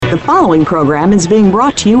The following program is being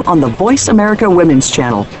brought to you on the Voice America Women's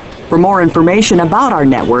Channel. For more information about our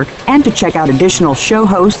network and to check out additional show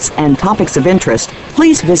hosts and topics of interest,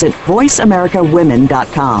 please visit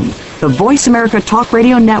voiceamericawomen.com. The Voice America Talk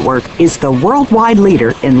Radio Network is the worldwide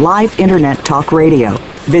leader in live Internet talk radio.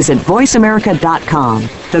 Visit voiceamerica.com.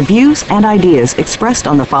 The views and ideas expressed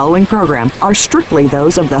on the following program are strictly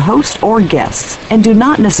those of the host or guests and do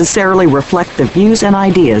not necessarily reflect the views and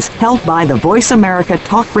ideas held by the Voice America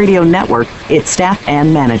Talk Radio Network, its staff,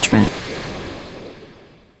 and management.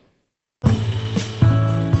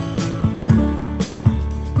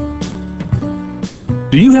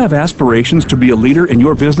 Do you have aspirations to be a leader in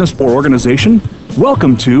your business or organization?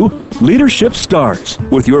 Welcome to Leadership Stars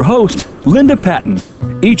with your host, Linda Patton.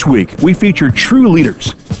 Each week, we feature true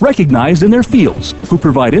leaders, recognized in their fields, who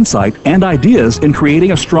provide insight and ideas in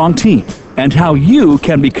creating a strong team and how you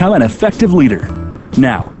can become an effective leader.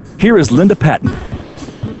 Now, here is Linda Patton.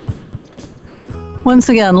 Once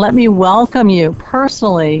again, let me welcome you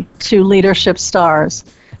personally to Leadership Stars,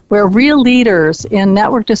 where real leaders in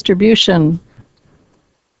network distribution,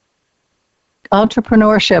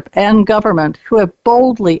 entrepreneurship, and government who have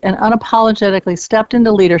boldly and unapologetically stepped into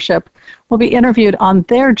leadership will be interviewed on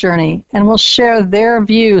their journey and will share their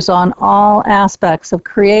views on all aspects of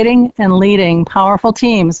creating and leading powerful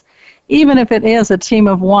teams, even if it is a team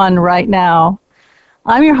of one right now.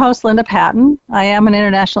 I'm your host, Linda Patton. I am an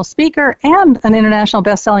international speaker and an international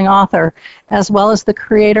best-selling author, as well as the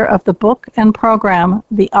creator of the book and program,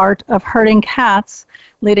 The Art of Herding Cats,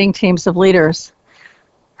 Leading Teams of Leaders.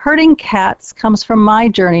 Herding cats comes from my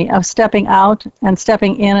journey of stepping out and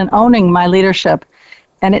stepping in and owning my leadership,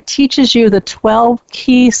 and it teaches you the 12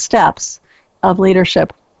 key steps of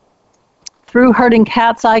leadership. Through Herding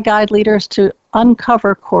Cats, I guide leaders to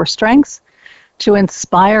uncover core strengths, to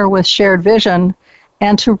inspire with shared vision,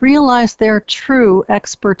 and to realize their true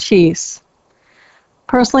expertise.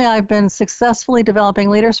 Personally, I've been successfully developing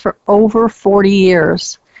leaders for over 40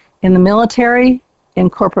 years in the military, in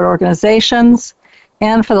corporate organizations,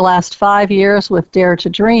 and for the last 5 years with Dare to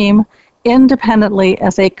Dream, independently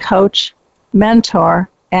as a coach, mentor,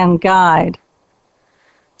 and guide.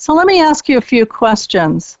 So let me ask you a few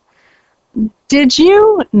questions. Did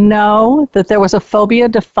you know that there was a phobia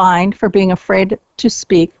defined for being afraid to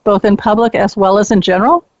speak, both in public as well as in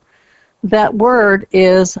general? That word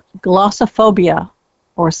is glossophobia,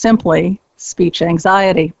 or simply speech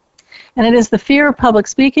anxiety. And it is the fear of public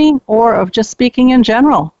speaking or of just speaking in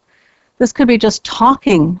general. This could be just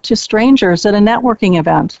talking to strangers at a networking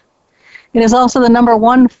event. It is also the number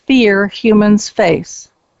one fear humans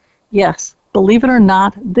face. Yes, believe it or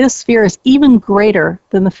not, this fear is even greater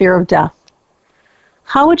than the fear of death.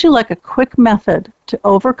 How would you like a quick method to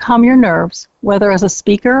overcome your nerves, whether as a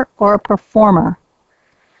speaker or a performer?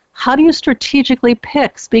 How do you strategically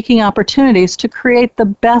pick speaking opportunities to create the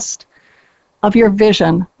best of your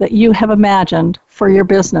vision that you have imagined for your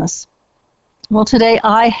business? Well, today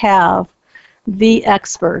I have the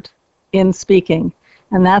expert in speaking,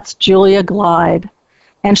 and that's Julia Glide.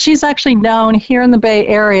 And she's actually known here in the Bay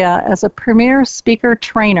Area as a premier speaker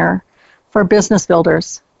trainer for business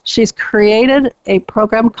builders. She's created a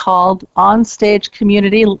program called OnStage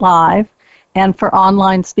Community Live, and for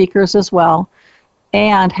online speakers as well,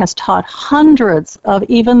 and has taught hundreds of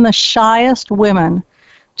even the shyest women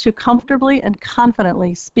to comfortably and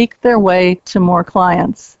confidently speak their way to more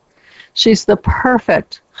clients. She's the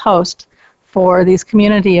perfect host for these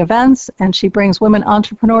community events, and she brings women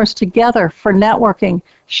entrepreneurs together for networking,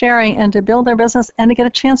 sharing, and to build their business and to get a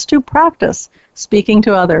chance to practice speaking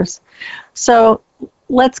to others. So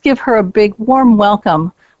let's give her a big warm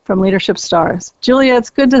welcome from Leadership Stars. Julia, it's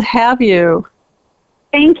good to have you.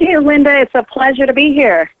 Thank you, Linda. It's a pleasure to be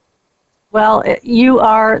here. Well, you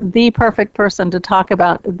are the perfect person to talk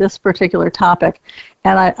about this particular topic.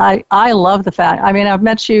 And I love the fact, I mean, I've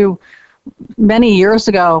met you many years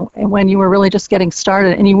ago when you were really just getting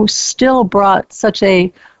started, and you still brought such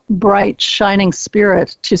a bright, shining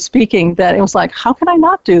spirit to speaking that it was like, how can I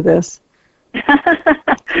not do this?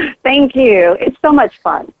 Thank you. It's so much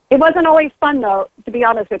fun. It wasn't always fun, though, to be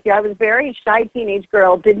honest with you. I was a very shy teenage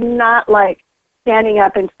girl, did not like standing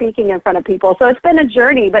up and speaking in front of people. So it's been a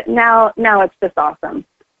journey, but now it's just awesome.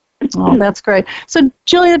 Oh, that's great. So,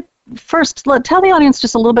 Julia, first, tell the audience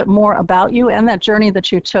just a little bit more about you and that journey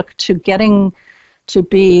that you took to getting to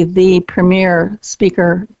be the premier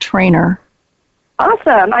speaker trainer.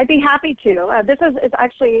 Awesome. I'd be happy to. This is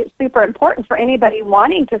actually super important for anybody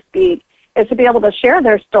wanting to speak, is to be able to share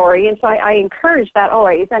their story, and so I encourage that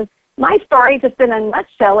always. And my story, just in a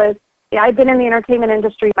nutshell, is I've been in the entertainment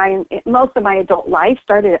industry most of my adult life.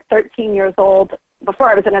 Started at 13 years old, before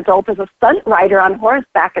I was an adult, as a stunt rider on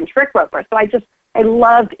horseback and trick roper. So I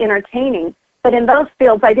loved entertaining. But in those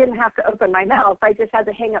fields, I didn't have to open my mouth. I just had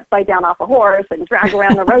to hang upside down off a horse and drag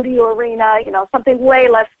around the rodeo arena, something way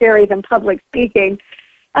less scary than public speaking.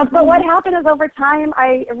 But what happened is over time,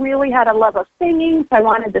 I really had a love of singing, so I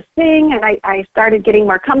wanted to sing, and I started getting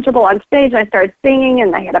more comfortable on stage. I started singing,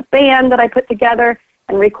 and I had a band that I put together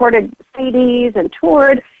and recorded CDs and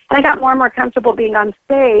toured, and I got more and more comfortable being on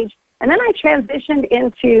stage. And then I transitioned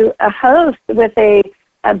into a host with a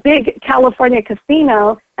big California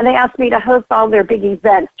casino, and they asked me to host all their big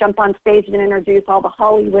events, jump on stage and introduce all the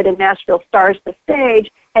Hollywood and Nashville stars to stage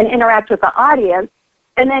and interact with the audience,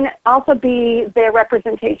 and then also be their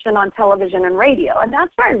representation on television and radio. And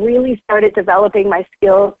that's where I really started developing my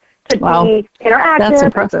skills to be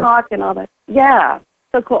interactive and talk and all that. Yeah,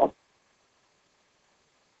 so cool.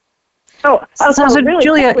 So really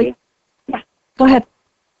Julia, quickly, yeah. Go ahead.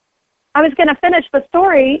 I was going to finish the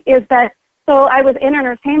story is that, so I was in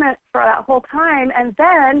entertainment for that whole time, and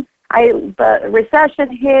then the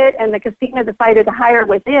recession hit, and the casino decided to hire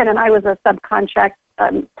within, and I was a subcontracted,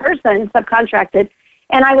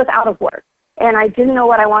 and I was out of work, and I didn't know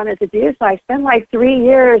what I wanted to do, so I spent like 3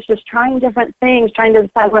 years just trying different things, trying to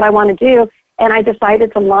decide what I want to do, and I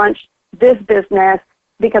decided to launch this business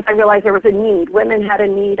because I realized there was a need. Women had a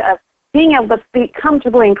need of being able to speak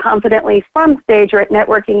comfortably and confidently from stage or at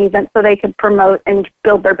networking events so they could promote and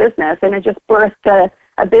build their business. And it just birthed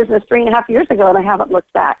a business 3.5 years ago, and I haven't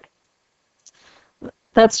looked back.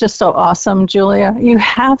 That's just so awesome, Julia. You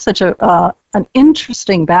have such an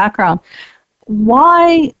interesting background.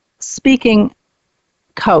 Why speaking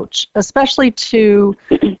coach, especially to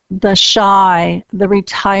the shy, the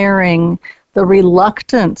retiring, the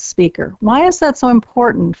reluctant speaker? Why is that so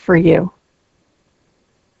important for you?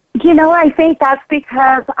 I think that's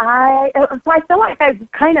because I feel like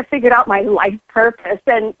I've kind of figured out my life purpose,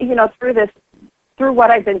 and through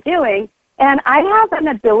what I've been doing, and I have an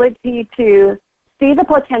ability to see the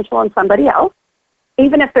potential in somebody else,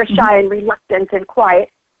 even if they're shy and reluctant and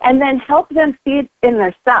quiet, and then help them see it in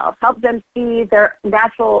themselves, help them see their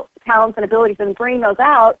natural talents and abilities and bring those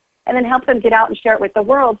out, and then help them get out and share it with the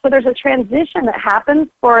world. So there's a transition that happens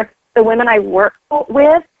for the women I work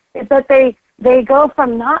with, is that they go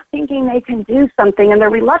from not thinking they can do something, and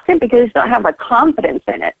they're reluctant because they don't have the confidence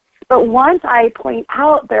in it. But once I point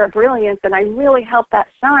out their brilliance and I really help that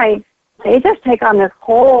shine, they just take on this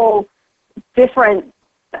whole different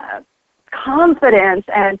confidence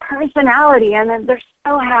and personality, and then they're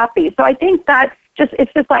so happy. So I think that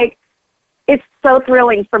it's so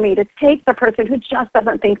thrilling for me to take the person who just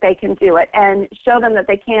doesn't think they can do it and show them that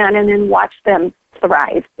they can, and then watch them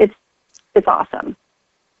thrive. It's awesome.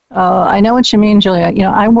 I know what you mean, Julia.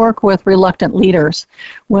 I work with reluctant leaders,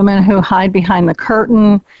 women who hide behind the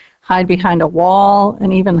curtain, hide behind a wall,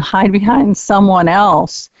 and even hide behind someone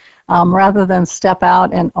else rather than step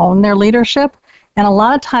out and own their leadership. And a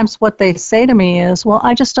lot of times what they say to me is, well,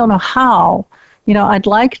 I just don't know how. I'd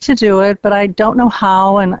like to do it, but I don't know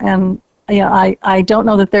how, and I don't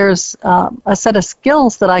know that there's a set of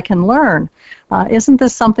skills that I can learn. Isn't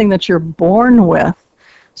this something that you're born with?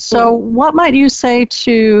 So what might you say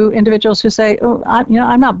to individuals who say,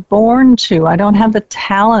 I'm not born to, I don't have the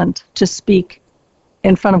talent to speak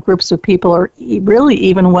in front of groups of people, or really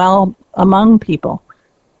even well among people?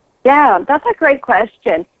 Yeah, that's a great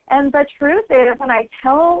question. And the truth is, when I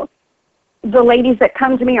tell the ladies that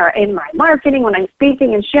come to me, or in my marketing, when I'm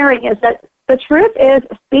speaking and sharing, is that the truth is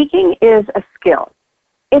speaking is a skill.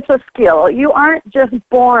 It's a skill. You aren't just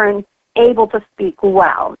born able to speak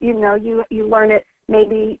well. You learn it.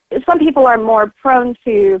 Maybe some people are more prone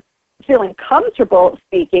to feeling comfortable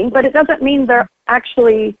speaking, but it doesn't mean they're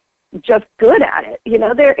actually just good at it.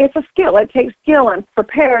 It's a skill. It takes skill and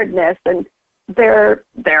preparedness, and there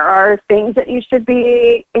are things that you should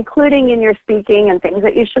be including in your speaking and things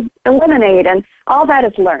that you should eliminate, and all that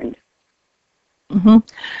is learned. Mm-hmm.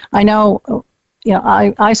 I know,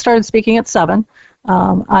 I started speaking at 7.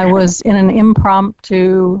 I was in an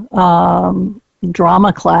impromptu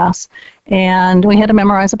drama class, and we had to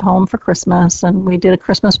memorize a poem for Christmas, and we did a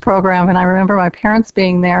Christmas program, and I remember my parents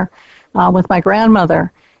being there with my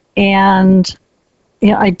grandmother, and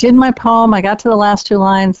I did my poem, I got to the last 2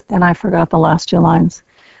 lines, and I forgot the last 2 lines.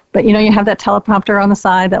 But you have that teleprompter on the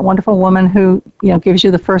side, that wonderful woman who gives you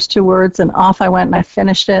the first 2 words, and off I went and I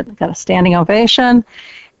finished it, got a standing ovation.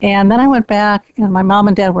 And then I went back, and my mom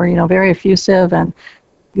and dad were very effusive, and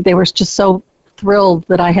they were just so thrilled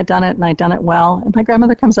that I had done it and I'd done it well. And my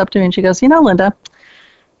grandmother comes up to me and she goes, Linda,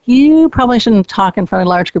 you probably shouldn't talk in front of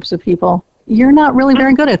large groups of people. You're not really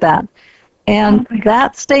very good at that. And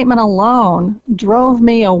that statement alone drove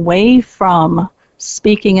me away from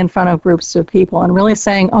speaking in front of groups of people and really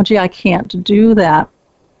saying, oh, gee, I can't do that.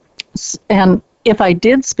 And if I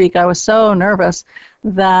did speak, I was so nervous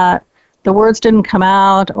that the words didn't come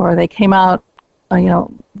out, or they came out,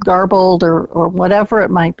 garbled, or whatever it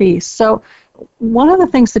might be. So one of the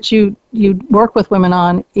things that you work with women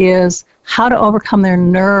on is how to overcome their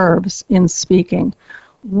nerves in speaking.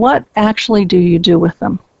 What actually do you do with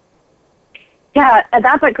them? Yeah,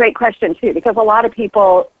 that's a great question, too, because a lot of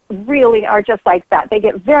people really are just like that. They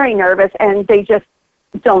get very nervous, and they just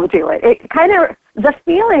don't do it. The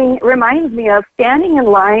feeling reminds me of standing in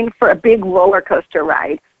line for a big roller coaster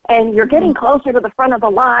ride, and you're getting closer to the front of the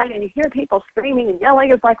line, and you hear people screaming and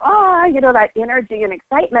yelling. It's like, that energy and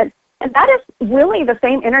excitement. And that is really the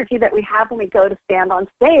same energy that we have when we go to stand on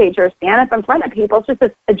stage or stand up in front of people. It's just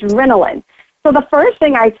this adrenaline. So the first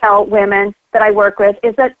thing I tell women that I work with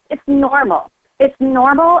is that it's normal. It's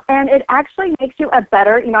normal, and it actually makes you a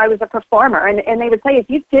better, I was a performer, and they would say if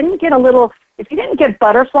you didn't get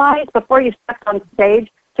butterflies before you stepped on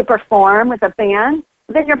stage to perform with a band,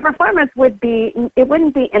 then your performance wouldn't be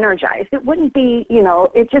energized. It wouldn't be,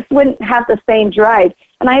 it just wouldn't have the same drive.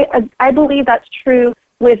 And I believe that's true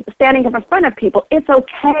with standing up in front of people. It's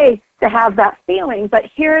okay to have that feeling, but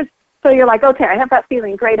so you're like, okay, I have that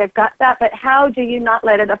feeling, great, I've got that, but how do you not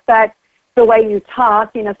let it affect the way you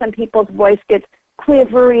talk? Some people's voice gets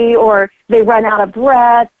quivery, or they run out of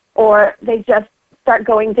breath, or they just start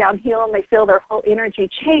going downhill and they feel their whole energy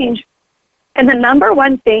change. And the number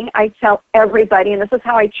one thing I tell everybody, and this is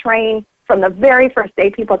how I train from the very first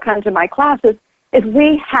day people come to my classes, is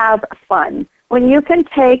we have fun. When you can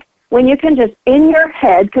just in your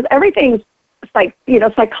head, because everything's like,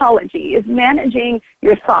 psychology is managing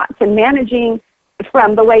your thoughts, and managing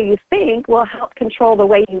from the way you think will help control the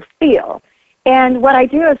way you feel. And what I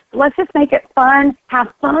do is, let's just make it fun,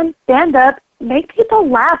 have fun, stand up, make people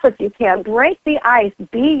laugh if you can, break the ice,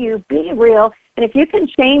 be you, be real. And if you can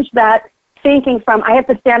change that thinking from, I have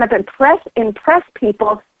to stand up and impress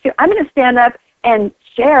people, to, I'm going to stand up and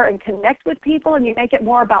share and connect with people, and you make it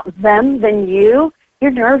more about them than you,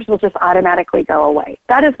 your nerves will just automatically go away.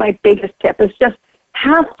 That is my biggest tip, is just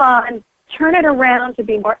have fun, turn it around to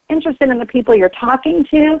be more interested in the people you're talking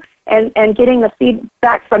to, and getting the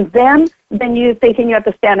feedback from them than you thinking you have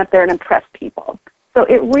to stand up there and impress people. So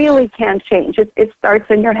it really can change. It starts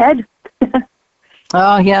in your head.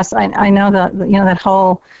 Oh, yes, I know that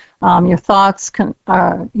whole, your thoughts can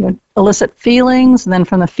elicit feelings, and then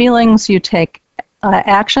from the feelings you take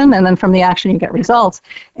action, and then from the action you get results.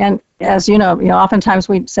 And as you know, oftentimes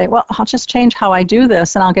we say, well, I'll just change how I do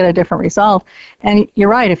this and I'll get a different result. And you're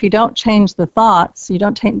right, if you don't change the thoughts, you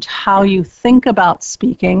don't change how you think about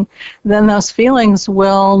speaking, then those feelings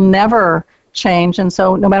will never change. And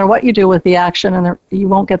so no matter what you do with the action, you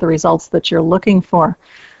won't get the results that you're looking for.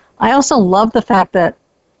 I also love the fact that,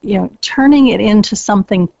 turning it into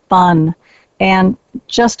something fun, and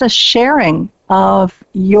just a sharing of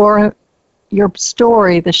your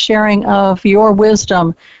story, the sharing of your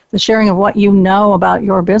wisdom, the sharing of what you know about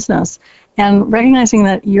your business, and recognizing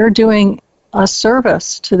that you're doing a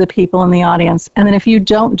service to the people in the audience, and then if you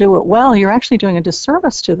don't do it well, you're actually doing a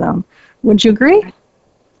disservice to them. Would you agree?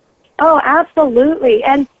 Oh, absolutely.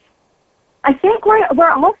 And I think we're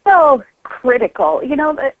also critical,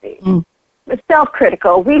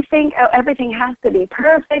 self-critical. We think everything has to be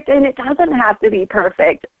perfect, and it doesn't have to be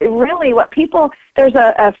perfect. Really, there's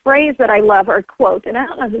a phrase that I love, or a quote, and I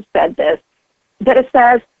don't know who said this, but it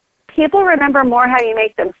says, people remember more how you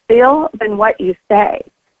make them feel than what you say.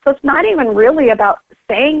 So it's not even really about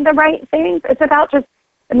saying the right things. It's about just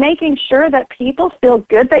making sure that people feel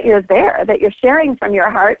good that you're there, that you're sharing from your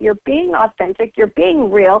heart, you're being authentic, you're being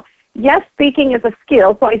real. Yes, speaking is a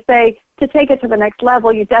skill, so I say to take it to the next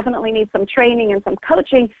level, you definitely need some training and some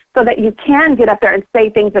coaching so that you can get up there and say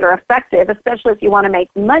things that are effective, especially if you want to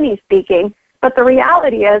make money speaking. But the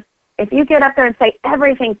reality is, if you get up there and say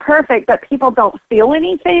everything perfect but people don't feel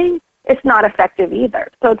anything, it's not effective either.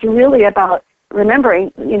 So it's really about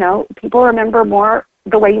remembering, people remember more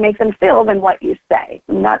the way you make them feel than what you say,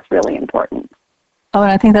 and that's really important. Oh,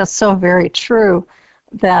 and I think that's so very true,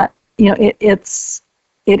 that,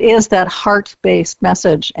 it is that heart-based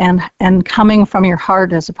message, and coming from your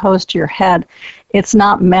heart as opposed to your head. It's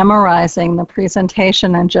not memorizing the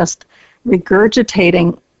presentation and just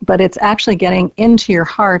regurgitating, but it's actually getting into your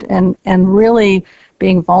heart and really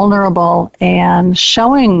being vulnerable and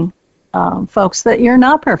showing folks that you're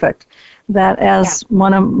not perfect. That, as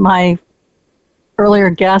one of my earlier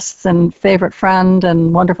guests and favorite friend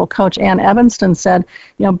and wonderful coach, Ann Evanston, said,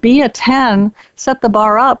 be a 10, set the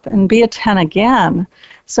bar up, and be a 10 again.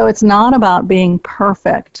 So it's not about being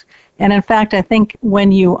perfect. And in fact, I think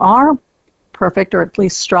when you are perfect, or at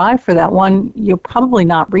least strive for that. One, you'll probably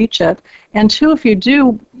not reach it. And two, if you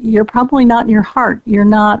do, you're probably not in your heart. You're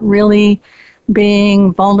not really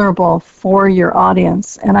being vulnerable for your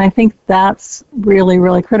audience. And I think that's really,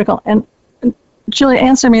 really critical. And Julia,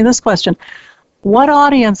 answer me this question. What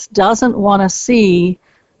audience doesn't want to see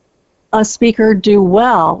a speaker do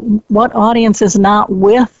well? What audience is not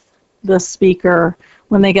with the speaker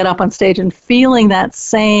when they get up on stage and feeling that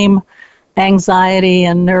same anxiety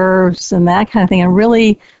and nerves and that kind of thing, and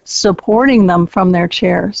really supporting them from their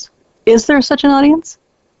chairs? Is there such an audience?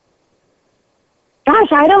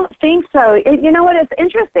 Gosh, I don't think so. You know what? It's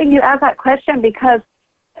interesting you ask that question, because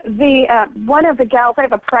one of the gals, I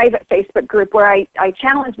have a private Facebook group where I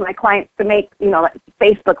challenge my clients to make, like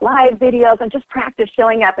Facebook Live videos and just practice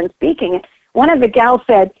showing up and speaking. One of the gals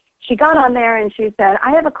said, she got on there and she said,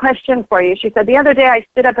 I have a question for you. She said, the other day I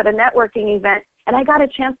stood up at a networking event and I got a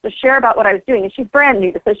chance to share about what I was doing. And she's brand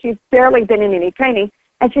new, so she's barely been in any training.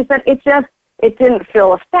 And she said, it didn't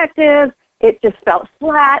feel effective. It just felt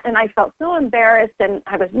flat, and I felt so embarrassed, and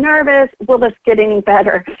I was nervous. Will this get any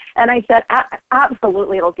better? And I said,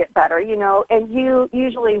 absolutely, it'll get better, And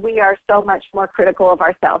usually we are so much more critical of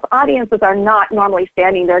ourselves. Audiences are not normally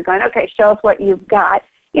standing there going, okay, show us what you've got.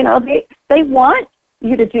 They want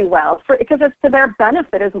you to do well because it's to their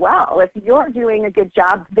benefit as well. If you're doing a good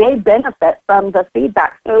job, they benefit from the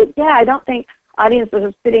feedback. So, yeah, I don't think audiences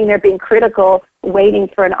are sitting there being critical, waiting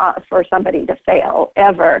for somebody to fail,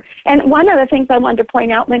 ever. And one of the things I wanted to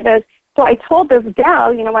point out, Linda, is, so I told this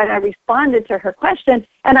gal, when I responded to her question,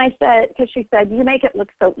 and I said, because she said, you make it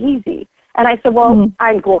look so easy. And I said, well,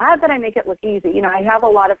 I'm glad that I make it look easy. I have a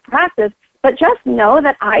lot of practice, but just know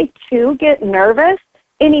that I, too, get nervous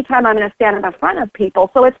anytime I'm going to stand in front of people.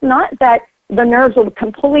 So it's not that the nerves will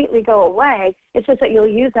completely go away. It's just that you'll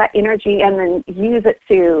use that energy and then use it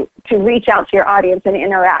to reach out to your audience and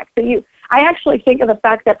interact. So I actually think of the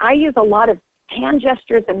fact that I use a lot of hand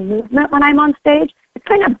gestures and movement when I'm on stage. It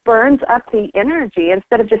kind of burns up the energy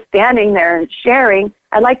instead of just standing there and sharing.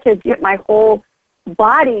 I like to get my whole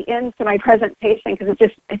body into my presentation because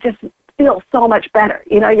it just feels so much better.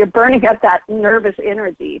 You're burning up that nervous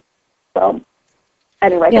energy. So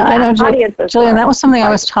anyway, yeah, I know, Jillian, that was something I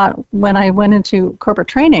was taught when I went into corporate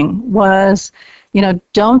training was,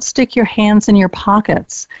 don't stick your hands in your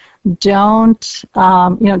pockets. Don't,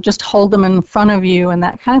 just hold them in front of you and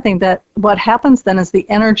that kind of thing. That what happens then is the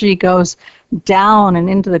energy goes down and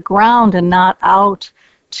into the ground and not out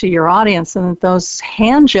to your audience. And those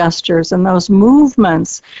hand gestures and those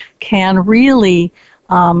movements can really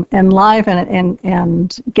enliven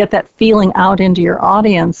and get that feeling out into your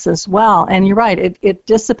audience as well. And you're right, it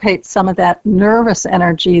dissipates some of that nervous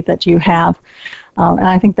energy that you have. And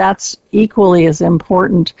I think that's equally as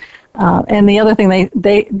important. And the other thing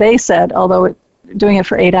they said, although doing it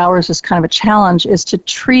for 8 hours is kind of a challenge, is to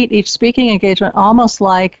treat each speaking engagement almost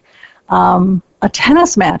like a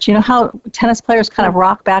tennis match. You know how tennis players kind of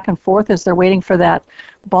rock back and forth as they're waiting for that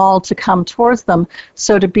ball to come towards them.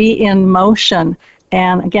 So to be in motion,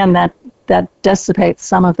 and again, that dissipates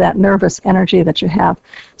some of that nervous energy that you have.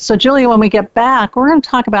 So Julia, when we get back, we're going to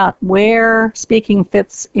talk about where speaking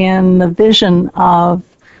fits in the vision of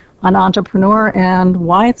an entrepreneur and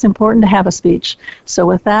why it's important to have a speech. So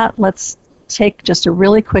with that, let's take just a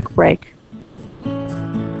really quick break.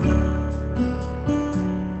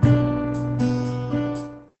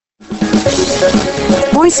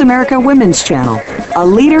 Voice America Women's Channel, a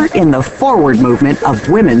leader in the forward movement of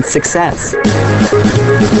women's success.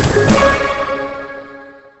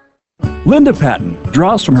 Linda Patton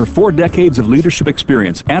draws from her 4 decades of leadership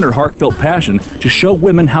experience and her heartfelt passion to show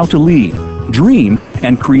women how to lead, dream,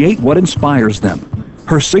 and create what inspires them.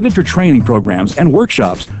 Her signature training programs and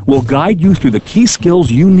workshops will guide you through the key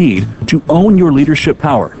skills you need to own your leadership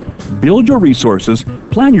power, build your resources,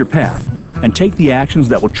 plan your path, and take the actions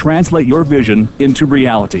that will translate your vision into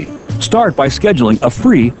reality. Start by scheduling a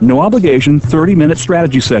free, no-obligation 30-minute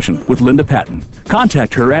strategy session with Linda Patton.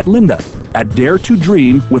 Contact her at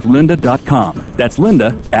linda@daretodreamwithlinda.com. That's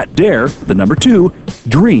Linda at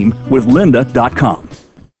dreamwithlinda.com.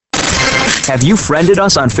 Have you friended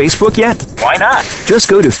us on Facebook yet? Why not? Just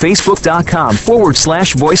go to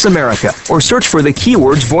facebook.com/Voice America or search for the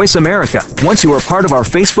keywords Voice America. Once you are part of our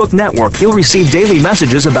Facebook network, you'll receive daily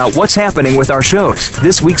messages about what's happening with our shows,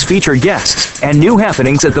 this week's featured guests, and new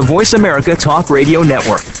happenings at the Voice America Talk Radio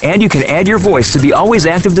Network. And you can add your voice to the always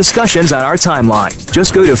active discussions on our timeline.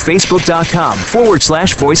 Just go to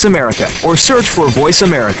facebook.com/Voice America or search for Voice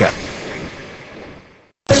America.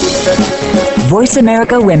 Voice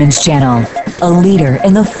America Women's Channel, a leader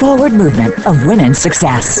in the forward movement of women's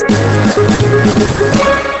success.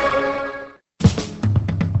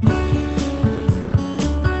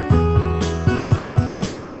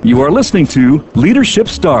 You are listening to Leadership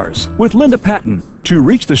Stars with Linda Patton. To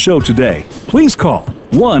reach the show today, please call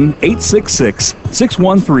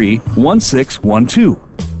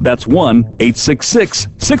 1-866-613-1612. That's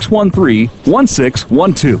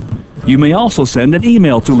 1-866-613-1612. You may also send an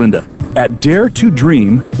email to Linda at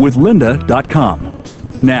daretodreamwithlinda.com.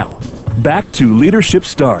 Now, back to Leadership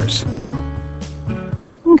Stars.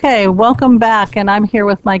 Okay, welcome back, and I'm here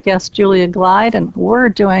with my guest, Julia Glide, and we're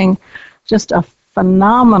doing just a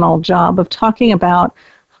phenomenal job of talking about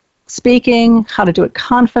speaking, how to do it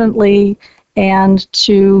confidently, and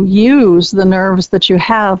to use the nerves that you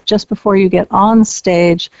have just before you get on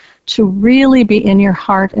stage to really be in your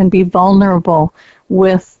heart and be vulnerable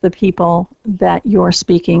with the people that you're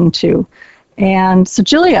speaking to. And so,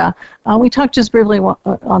 Julia, we talked just briefly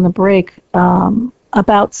on the break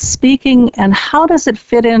about speaking and how does it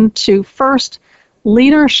fit into, first,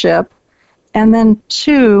 leadership, and then,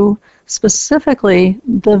 two, specifically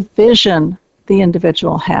the vision the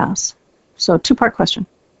individual has. So, two-part question.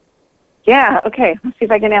 Yeah, okay. Let's see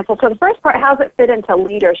if I can answer. So the first part, how does it fit into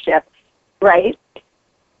leadership, right?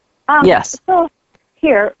 Yes. So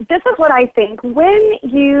here, this is what I think. When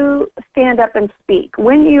you stand up and speak,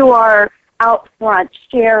 when you are out front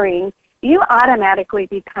sharing, you automatically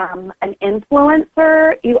become an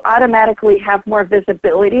influencer. You automatically have more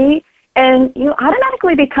visibility, and you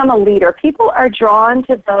automatically become a leader. People are drawn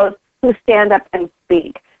to those who stand up and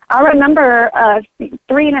speak. I remember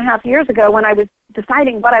 3.5 years ago when I was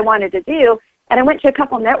deciding what I wanted to do, and I went to a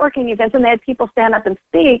couple networking events, and they had people stand up and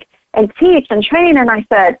speak and teach and train, and I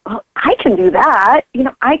said, well, I can do that.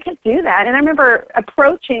 I can do that. And I remember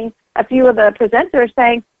approaching a few of the presenters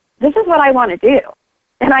saying, this is what I want to do.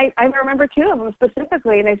 And I remember two of them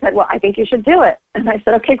specifically, and they said, well, I think you should do it. And I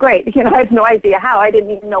said, okay, great. I have no idea how. I didn't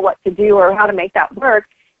even know what to do or how to make that work.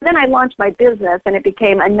 Then I launched my business, and it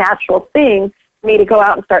became a natural thing for me to go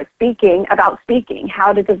out and start speaking about speaking,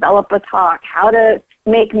 how to develop a talk, how to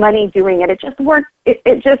make money doing it. It just worked.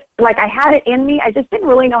 It just, like, I had it in me. I just didn't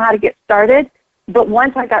really know how to get started. But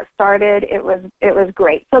once I got started, it was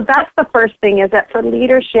great. So that's the first thing, is that for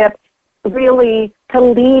leadership, really to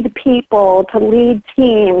lead people, to lead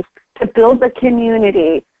teams, to build the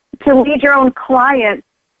community, to lead your own clients,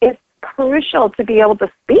 it's crucial to be able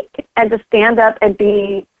to speak and to stand up and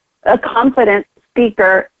be a confident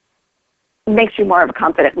speaker. Makes you more of a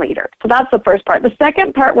confident leader. So that's the first part. The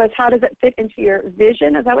second part was, how does it fit into your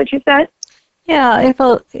vision? Is that what you said? Yeah, if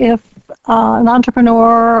an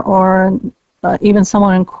entrepreneur or even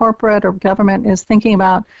someone in corporate or government is thinking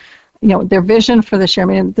about, their vision for this year.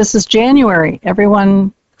 I mean, this is January.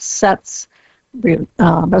 Everyone sets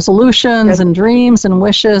resolutions and dreams and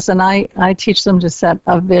wishes, and I teach them to set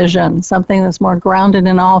a vision, something that's more grounded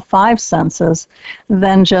in all five senses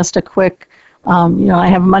than just a quick, I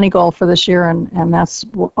have a money goal for this year, and that's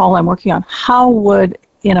all I'm working on. How would,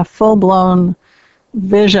 in a full-blown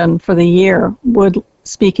vision for the year, would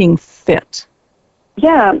speaking fit?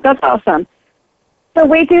 Yeah, that's awesome. So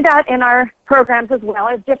we do that in our programs as well,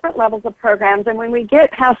 as different levels of programs. And when we get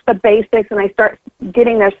past the basics and they start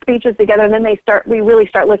getting their speeches together, and then we really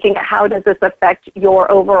start looking at how does this affect your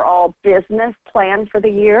overall business plan for the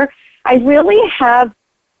year. I really have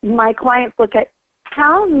my clients look at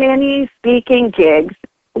how many speaking gigs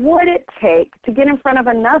would it take to get in front of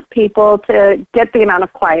enough people to get the amount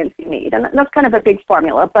of clients you need. And that's kind of a big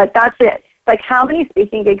formula, but that's it. Like, how many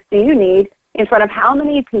speaking gigs do you need in front of how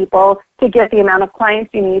many people to get the amount of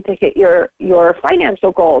clients you need to hit your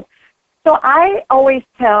financial goals? So I always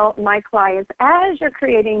tell my clients, as you're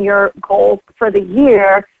creating your goals for the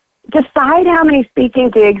year, decide how many speaking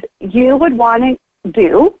gigs you would want to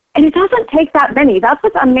do. And it doesn't take that many. That's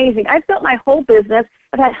what's amazing. I've built my whole business.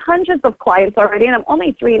 I've had hundreds of clients already, and I'm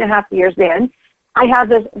only 3.5 years in. I have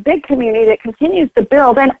this big community that continues to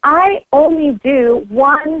build, and I only do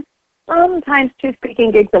 1, sometimes 2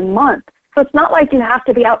 speaking gigs a month. So it's not like you have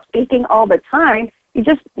to be out speaking all the time. You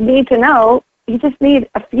just need to know, you just need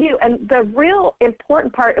a few. And the real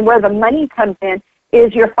important part and where the money comes in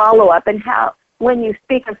is your follow-up, and how, when you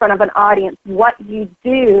speak in front of an audience, what you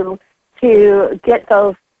do to get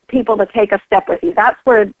those people to take a step with you. That's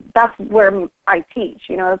where I teach.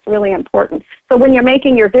 It's really important. So when you're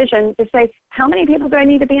making your vision, just say, how many people do I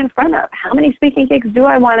need to be in front of? How many speaking gigs do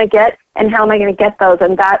I want to get, and how am I going to get those?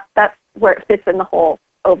 And that's where it fits in the whole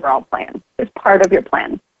overall plan. It's part of your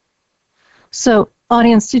plan. So,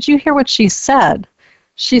 audience, did you hear what she said?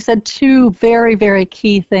 She said 2 very, very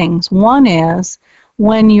key things. One is,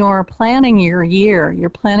 when you're planning your year, you're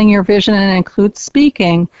planning your vision, and it includes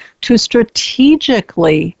speaking, to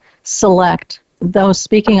strategically select those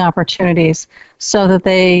speaking opportunities so that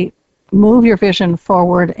they move your vision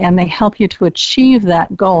forward, and they help you to achieve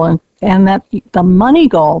that goal. And that the money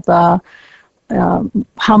goal, the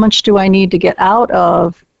how much do I need to get out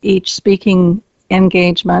of each speaking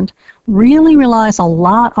engagement, really relies a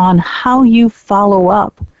lot on how you follow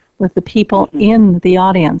up with the people in the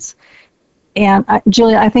audience. And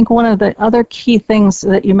Julia, I think one of the other key things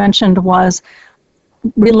that you mentioned was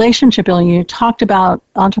relationship building. You talked about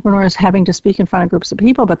entrepreneurs having to speak in front of groups of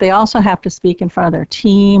people, but they also have to speak in front of their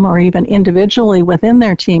team or even individually within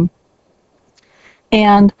their team.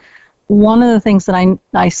 And one of the things that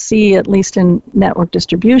I see, at least in network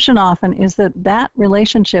distribution often, is that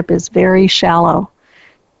relationship is very shallow.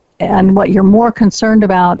 And what you're more concerned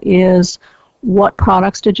about is, what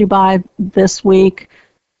products did you buy this week?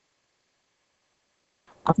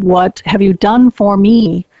 What have you done for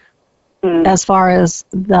me as far as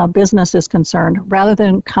the business is concerned, rather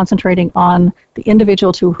than concentrating on the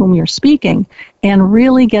individual to whom you're speaking and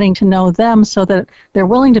really getting to know them so that they're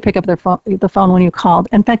willing to pick up the phone when you called.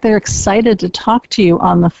 In fact, they're excited to talk to you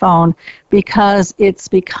on the phone because it's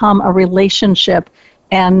become a relationship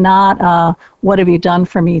and not a what have you done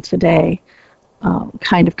for me today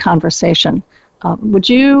kind of conversation. Would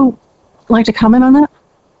you like to comment on that?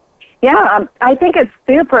 Yeah, I think it's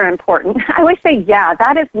super important. I always say, yeah,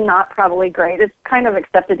 that is not probably great. It's kind of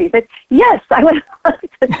accepted these days. Yes, I would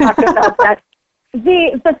like to talk about that.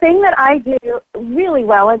 The thing that I do really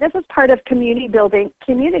well, and this is part of community building,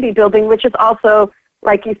 which is also,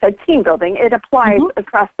 like you said, team building. It applies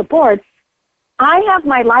across the board. I have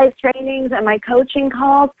my live trainings and my coaching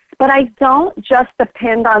calls, but I don't just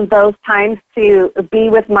depend on those times to be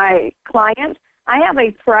with my clients. I have a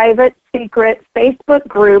private, secret Facebook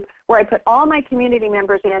group where I put all my community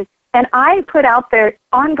members in, and I put out there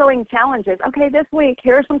ongoing challenges. Okay, this week,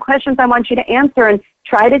 here are some questions I want you to answer, and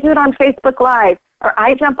try to do it on Facebook Live. Or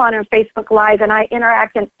I jump on Facebook Live, and I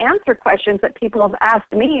interact and answer questions that people have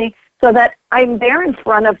asked me so that I'm there in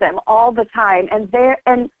front of them all the time.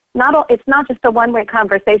 It's not just a one-way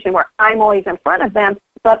conversation where I'm always in front of them,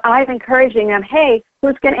 but I'm encouraging them, hey,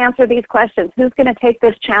 who's going to answer these questions? Who's going to take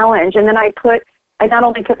this challenge? And then I not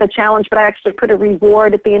only put the challenge, but I actually put a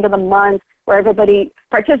reward at the end of the month where everybody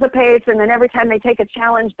participates, and then every time they take a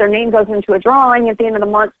challenge, their name goes into a drawing. At the end of the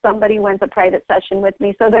month, somebody wins a private session with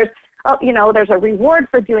me. So there's a reward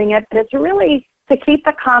for doing it, but it's really to keep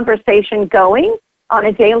the conversation going on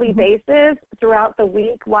a daily basis throughout the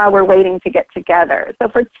week while we're waiting to get together. So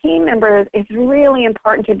for team members, it's really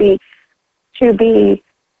important to be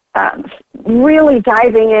really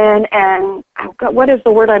diving in and, what is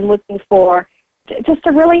the word I'm looking for? Just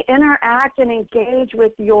to really interact and engage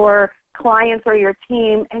with your clients or your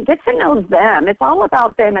team and get to know them. It's all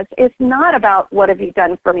about them. It's not about what have you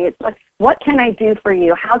done for me. It's like, what can I do for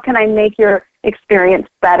you? How can I make your experience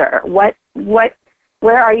better? Where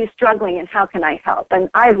are you struggling and how can I help? And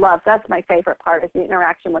that's my favorite part, is the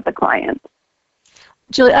interaction with the clients.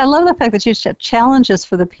 Julie, I love the fact that you set challenges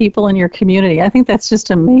for the people in your community. I think that's just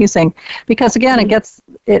amazing because, again,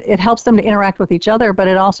 it helps them to interact with each other, but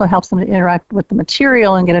it also helps them to interact with the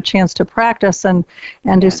material and get a chance to practice and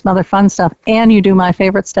do some other fun stuff. And you do my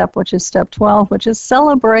favorite step, which is step 12, which is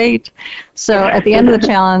celebrate. So at the end of the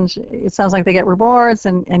challenge, it sounds like they get rewards,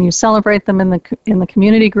 and you celebrate them in the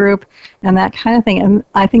community group and that kind of thing. And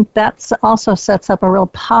I think that also sets up a real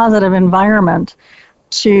positive environment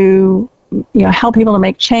to help people to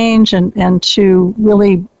make change and to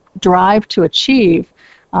really drive to achieve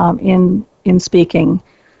in speaking.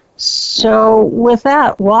 So with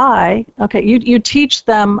that, why? Okay, you teach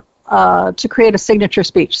them to create a signature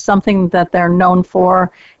speech, something that they're known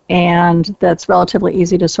for and that's relatively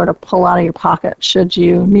easy to sort of pull out of your pocket should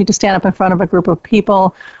you need to stand up in front of a group of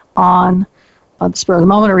people on the spur of the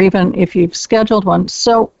moment, or even if you've scheduled one.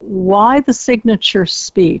 So why the signature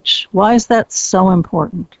speech? Why is that so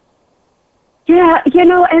important? Yeah,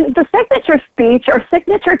 and the signature speech or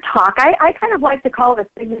signature talk, I kind of like to call it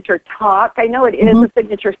a signature talk. I know it is a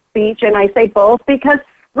signature speech, and I say both because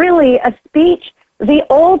really a speech, the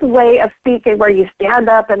old way of speaking where you stand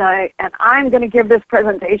up and I'm going to give this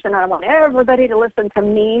presentation and I want everybody to listen to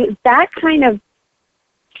me, that kind of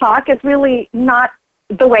talk is really not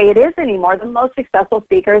the way it is anymore. The most successful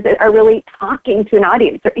speakers are really talking to an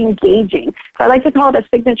audience. They're engaging. So I like to call it a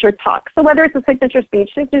signature talk. So whether it's a signature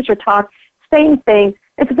speech, signature talk, same thing.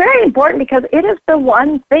 It's very important because it is the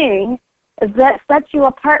one thing that sets you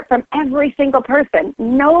apart from every single person.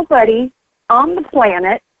 Nobody on the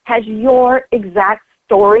planet has your exact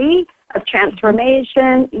story of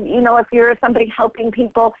transformation. If you're somebody helping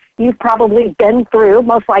people, you've probably been through,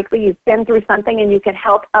 most likely you've been through something and you can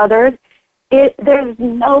help others. There's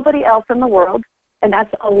nobody else in the world And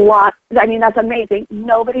that's a lot. I mean, that's amazing.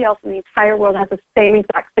 Nobody else in the entire world has the same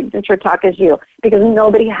exact signature talk as you, because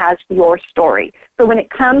nobody has your story. So when it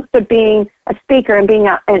comes to being a speaker and being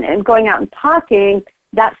out and going out and talking,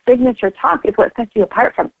 that signature talk is what sets you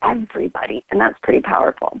apart from everybody, and that's pretty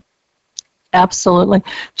powerful. Absolutely.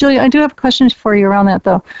 Julia, I do have questions for you around that,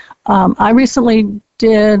 though. I recently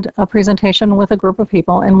did a presentation with a group of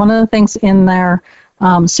people, and one of the things in their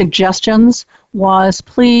suggestions was,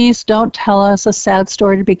 please don't tell us a sad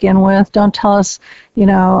story to begin with. Don't tell us,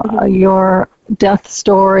 your death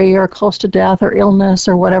story or close to death or illness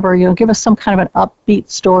or whatever. Give us some kind of an upbeat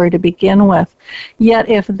story to begin with. Yet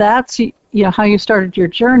if that's how you started your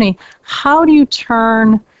journey, how do you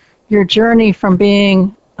turn your journey from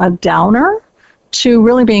being a downer to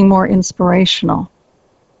really being more inspirational?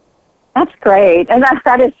 That's great. And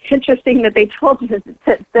that is interesting that they told you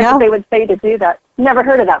that they would say to do that. Never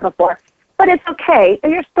heard of that before. But it's okay.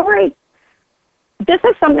 Your story, this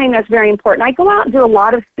is something that's very important. I go out and do a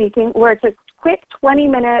lot of speaking where it's a quick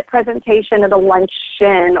 20-minute presentation at a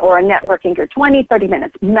luncheon or a networking or 20, 30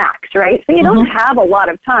 minutes max, right? So you don't have a lot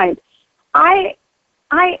of time. My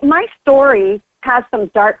story has some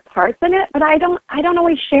dark parts in it, but I don't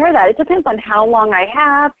always share that. It depends on how long I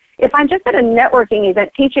have. If I'm just at a networking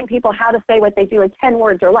event teaching people how to say what they do in 10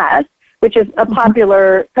 words or less, which is a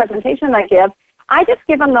popular presentation I give, I just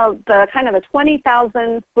give them the kind of a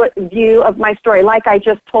 20,000-foot view of my story, like I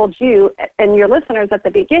just told you and your listeners at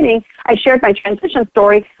the beginning. I shared my transition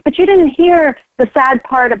story, but you didn't hear the sad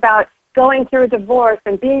part about going through a divorce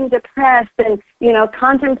and being depressed and,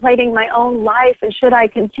 contemplating my own life and should I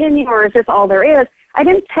continue or is this all there is? I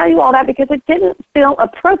didn't tell you all that because it didn't feel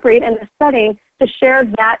appropriate in the setting to share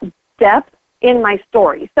that depth in my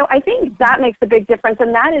story. So I think that makes a big difference,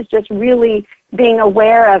 and that is just really being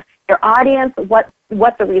aware of your audience, what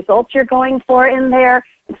the results you're going for in there.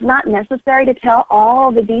 It's not necessary to tell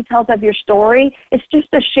all the details of your story. It's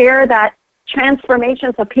just to share that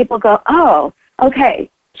transformation so people go, oh, okay,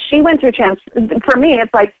 she went through For me,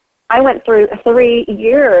 it's like I went through 3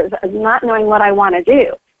 years of not knowing what I want to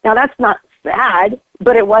do. Now, that's not sad,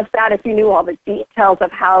 but it was sad if you knew all the details of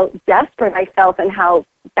how desperate I felt and how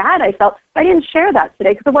bad I felt. I didn't share that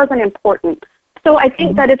today because it wasn't important. So I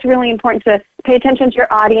think that it's really important to pay attention to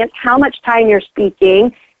your audience, how much time you're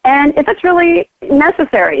speaking, and if it's really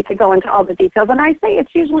necessary to go into all the details. And I say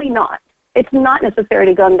it's usually not. It's not necessary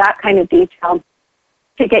to go in that kind of detail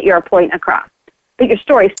to get your point across. But your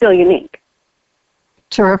story is still unique.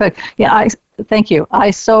 Terrific. Yeah, thank you.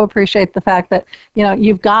 I so appreciate the fact that,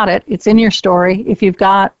 you've got it. It's in your story. If you've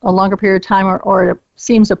got a longer period of time or it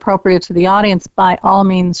seems appropriate to the audience, by all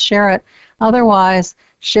means, share it. Otherwise,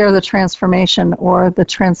 share the transformation or the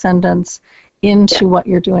transcendence into what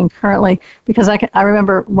you're doing currently. Because I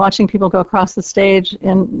remember watching people go across the stage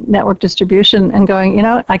in network distribution and going,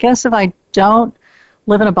 I guess if I don't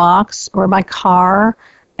live in a box or my car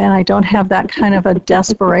and I don't have that kind of a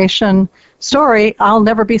desperation story, I'll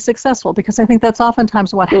never be successful, because I think that's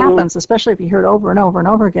oftentimes what happens, especially if you hear it over and over and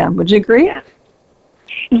over again. Would you agree?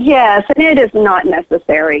 Yes, and it is not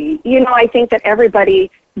necessary. I think that everybody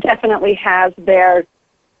definitely has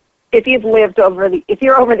if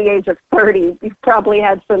you're over the age of 30, you've probably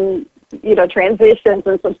had some, transitions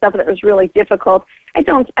and some stuff that was really difficult. I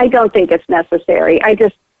don't think it's necessary. I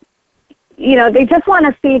just, they just want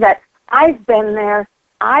to see that I've been there,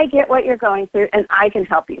 I get what you're going through, and I can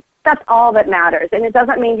help you. That's all that matters. And it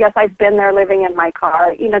doesn't mean, yes, I've been there living in my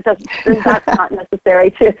car. That's not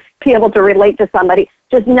necessary to be able to relate to somebody.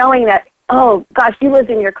 Just knowing that, oh, gosh, you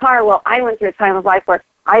lived in your car. Well, I went through a time of life where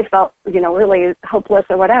I felt, really hopeless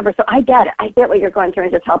or whatever. So I get it. I get what you're going through,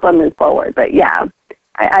 and just help them move forward. But, yeah,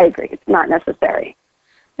 I agree. It's not necessary.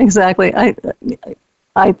 Exactly.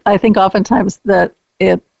 I think oftentimes that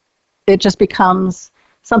it just becomes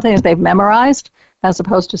something that they've memorized, as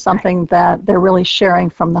opposed to something that they're really sharing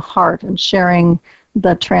from the heart and sharing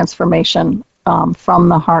the transformation from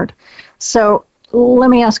the heart. So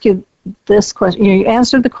let me ask you this question. You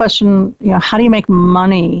answered the question, how do you make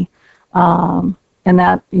money? And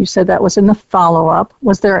that you said that was in the follow-up.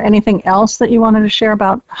 Was there anything else that you wanted to share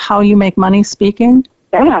about how you make money speaking?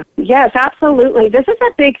 Yeah, yes, absolutely. This is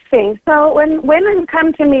a big thing. So when women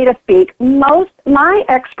come to me to speak, my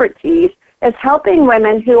expertise is helping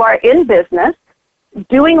women who are in business,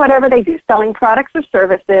 doing whatever they do, selling products or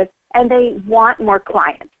services, and they want more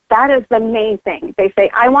clients. That is the main thing. They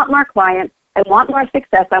say, I want more clients, I want more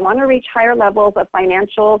success, I want to reach higher levels of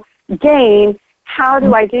financial gain. How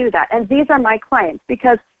do I do that? And these are my clients,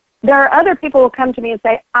 because there are other people who come to me and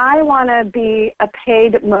say, I want to be a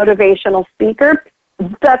paid motivational speaker.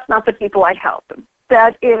 That's not the people I help.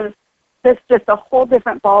 That is it's just a whole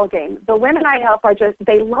different ball game. The women I help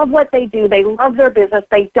they love what they do. They love their business.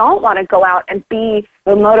 They don't want to go out and be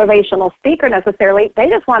a motivational speaker necessarily. They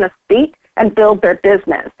just want to speak and build their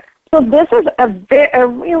business. So this is a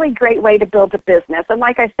really great way to build a business. And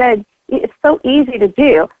like I said, it's so easy to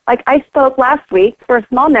do. Like I spoke last week for a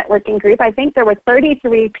small networking group. I think there were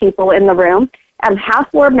 33 people in the room, and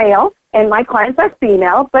half were male, and my clients are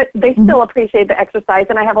female, but they still appreciate the exercise,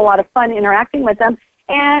 and I have a lot of fun interacting with them.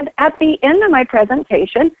 And at the end of my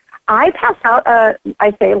presentation, I pass out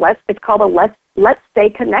it's called a Let's Stay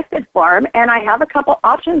Connected form, and I have a couple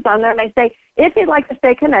options on there, and I say, if you'd like to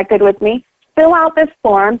stay connected with me, fill out this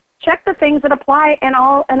form, check the things that apply, and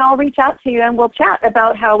I'll reach out to you, and we'll chat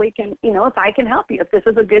about how we can, if I can help you. If this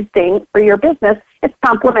is a good thing for your business, it's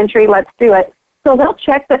complimentary, let's do it. So they'll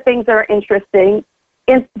check the things that are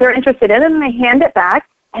they're interested in, and they hand it back,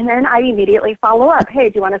 and then I immediately follow up. Hey,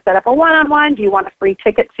 do you want to set up a one-on-one? Do you want a free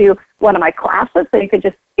ticket to one of my classes so you could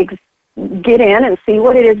just get in and see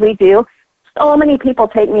what it is we do? So many people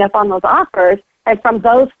take me up on those offers, and from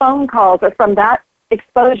those phone calls or from that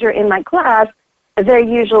exposure in my class, a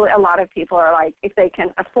lot of people are like, if they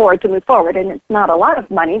can afford to move forward, and it's not a lot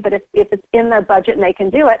of money, but if it's in their budget and they can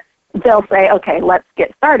do it, they'll say, okay, let's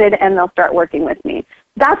get started, and they'll start working with me.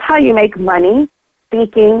 That's how you make money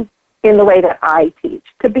speaking in the way that I teach.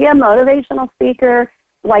 To be a motivational speaker,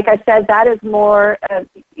 like I said, that is more,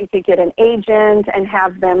 you could get an agent and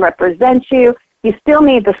have them represent you. You still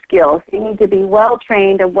need the skills. You need to be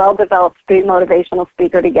well-trained and well-developed to be a motivational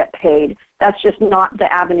speaker to get paid. That's just not the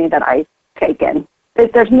avenue that I take in.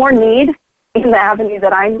 There's more need in the avenue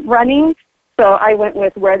that I'm running, so I went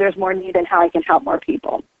with where there's more need and how I can help more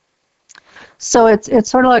people. So it's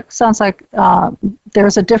sort of sounds like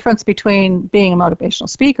there's a difference between being a motivational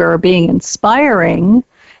speaker or being inspiring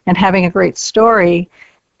and having a great story,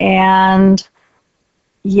 and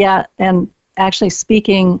actually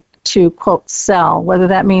speaking to, quote, sell, whether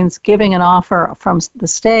that means giving an offer from the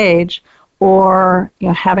stage or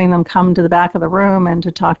having them come to the back of the room and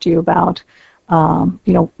to talk to you about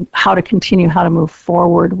how to continue, how to move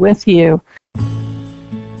forward with you.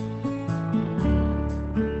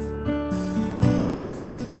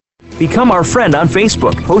 Become our friend on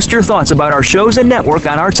Facebook. Post your thoughts about our shows and network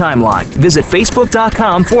on our timeline. Visit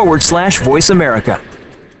facebook.com/Voice America.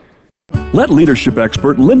 Let leadership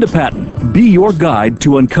expert Linda Patton be your guide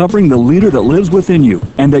to uncovering the leader that lives within you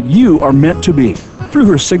and that you are meant to be. Through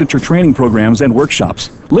her signature training programs and workshops,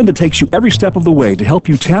 Linda takes you every step of the way to help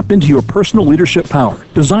you tap into your personal leadership power,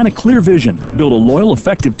 design a clear vision, build a loyal,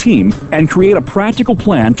 effective team, and create a practical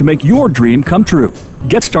plan to make your dream come true.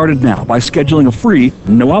 Get started now by scheduling a free,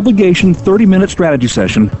 no-obligation 30-minute strategy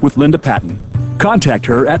session with Linda Patton. Contact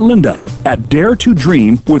her at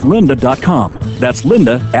linda@daretodreamwithlinda.com. That's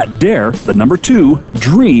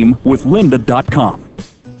linda@dare2dreamwithlinda.com.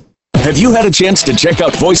 Have you had a chance to check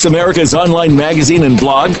out Voice America's online magazine and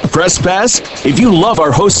blog, Press Pass? If you love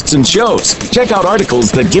our hosts and shows, check out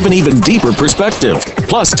articles that give an even deeper perspective.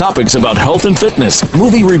 Plus topics about health and fitness,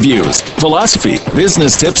 movie reviews, philosophy,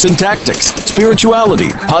 business tips and tactics, spirituality,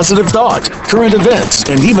 positive thought, current events,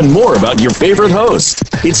 and even more about your favorite host.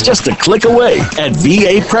 It's just a click away at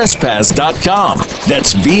vapresspass.com.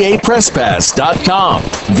 That's vapresspass.com.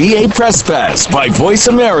 VA Press Pass by Voice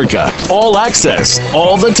America. All access,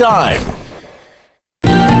 all the time.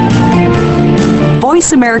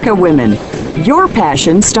 Voice America Women. Your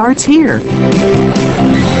passion starts here.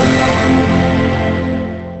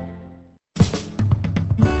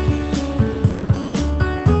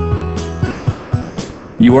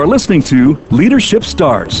 You are listening to Leadership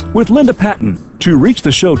Stars with Linda Patton. To reach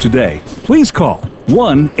the show today, please call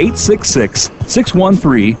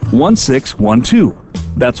 1-866-613-1612.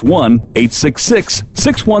 That's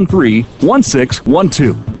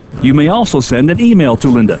 1-866-613-1612. You may also send an email to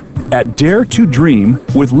Linda at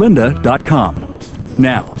daretodreamwithlinda.com.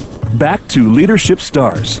 Now, back to Leadership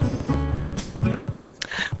Stars.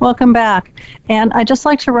 Welcome back. And I'd just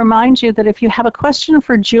like to remind you that if you have a question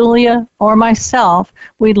for Julia or myself,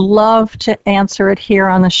 we'd love to answer it here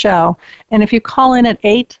on the show. And if you call in at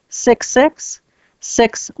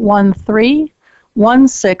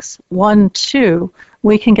 866-613-1612,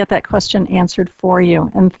 we can get that question answered for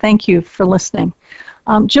you. And thank you for listening.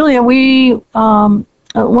 Julia,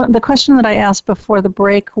 the question that I asked before the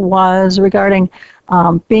break was regarding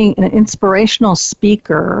being an inspirational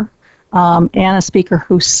speaker and a speaker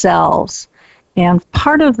who sells. And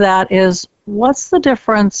part of that is, what's the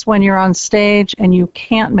difference when you're on stage and you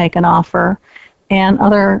can't make an offer and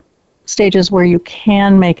other stages where you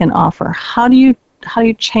can make an offer? How do you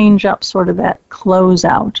change up sort of that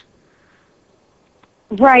closeout?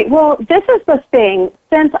 Right. Well, this is the thing.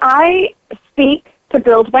 Since I speak to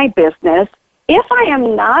build my business, if I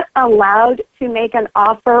am not allowed to make an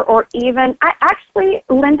offer or even,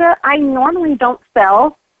 Linda, I normally don't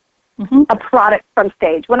sell a product from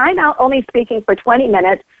stage. When I'm out only speaking for 20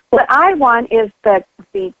 minutes, what I want is the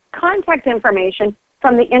contact information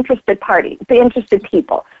from the interested party, the interested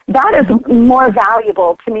people. That is more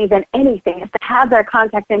valuable to me than anything, is to have their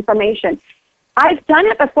contact information. I've done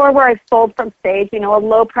it before where I've sold from stage, a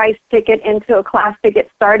low price ticket into a class to get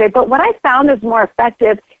started. But what I found is more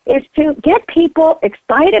effective is to get people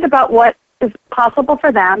excited about what is possible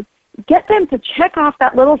for them, get them to check off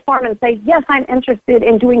that little form and say, yes, I'm interested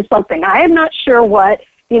in doing something. I am not sure what,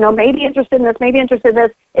 maybe interested in this, maybe interested in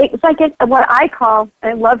this. It's like what I call,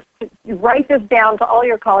 and I love to write this down to all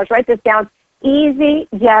your callers, write this down, easy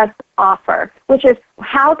yes offer, which is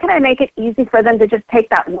how can I make it easy for them to just take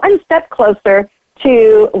that one step closer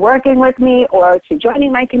to working with me or to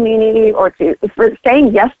joining my community or for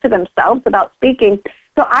saying yes to themselves about speaking.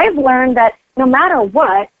 So I've learned that no matter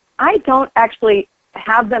what, I don't actually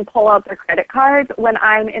have them pull out their credit cards when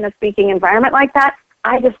I'm in a speaking environment like that.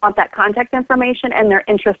 I just want that contact information and their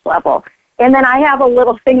interest level. And then I have a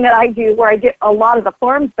little thing that I do where I get a lot of the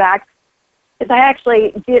forms back is I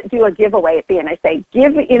actually do a giveaway at the end. I say,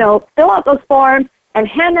 fill out those forms and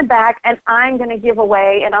hand them back, and I'm going to give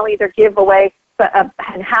away, and I'll either give away a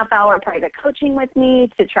half-hour private coaching with me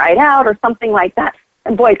to try it out or something like that.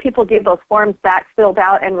 And boy, people give those forms back filled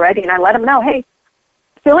out and ready, and I let them know, hey,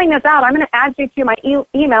 filling this out, I'm going to add you to my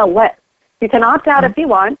email list. You can opt out if you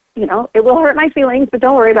want. It will hurt my feelings, but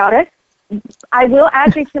don't worry about it. I will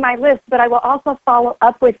add you to my list, but I will also follow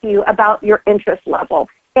up with you about your interest level.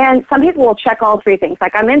 And some people will check all three things,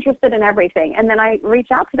 like I'm interested in everything, and then I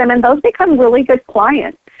reach out to them, and those become really good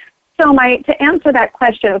clients. So to answer that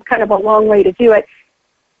question, it's kind of a long way to do it.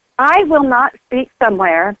 I will not speak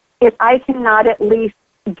somewhere if I cannot at least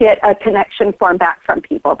get a connection form back from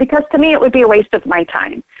people, because to me it would be a waste of my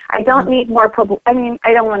time. I don't need more I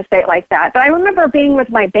don't want to say it like that, but I remember being with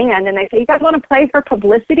my band, and they say, you guys want to play for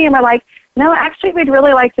publicity? And we're like, no, actually, we'd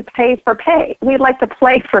really like to pay for pay. We'd like to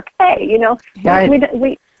play for pay, Right.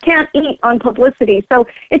 We can't eat on publicity. So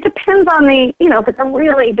it depends on if it's a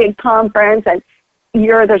really big conference and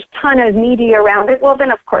there's a ton of media around it, well,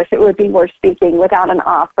 then, of course, it would be worth speaking without an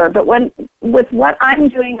offer. But with what I'm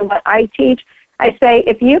doing and what I teach, I say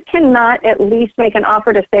if you cannot at least make an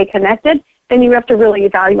offer to stay connected, then you have to really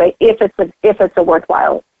evaluate if it's a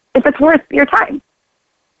worthwhile, if it's worth your time.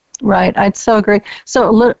 Right, I'd so agree.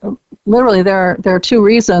 So literally, there are two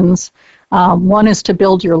reasons. One is to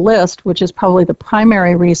build your list, which is probably the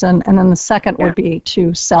primary reason, and then the second would be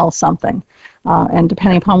to sell something, and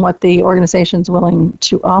depending upon what the organization's willing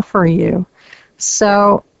to offer you.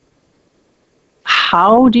 So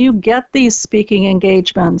how do you get these speaking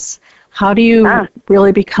engagements? How do you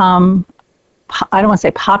really become, I don't want to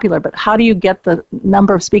say popular, but how do you get the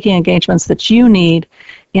number of speaking engagements that you need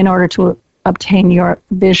in order to obtain your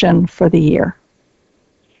vision for the year?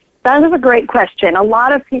 That is a great question. A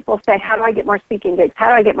lot of people say, how do I get more speaking gigs? How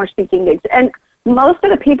do I get more speaking gigs? And most of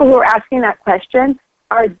the people who are asking that question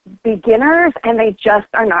are beginners, and they just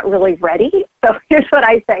are not really ready. So here's what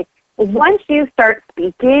I say. Once you start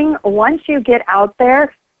speaking, once you get out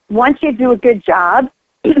there, once you do a good job,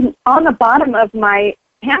 on the bottom of my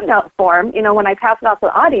handout form, when I pass it out to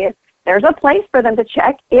the audience, there's a place for them to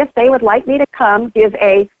check if they would like me to come give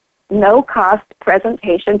a no-cost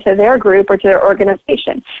presentation to their group or to their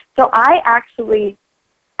organization. So I actually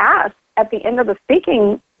ask at the end of the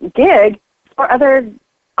speaking gig for other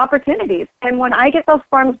opportunities. And when I get those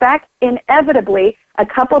forms back, inevitably a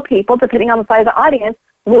couple people, depending on the size of the audience,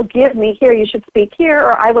 will give me, here, you should speak here,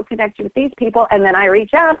 or I will connect you with these people, and then I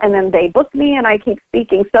reach out, and then they book me, and I keep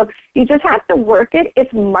speaking. So you just have to work it.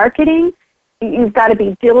 It's marketing. You've got to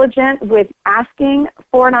be diligent with asking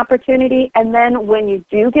for an opportunity, and then when you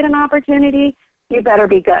do get an opportunity, you better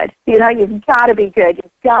be good. You've got to be good.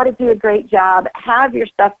 You've got to do a great job, have your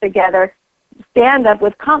stuff together, stand up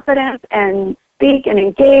with confidence, and speak and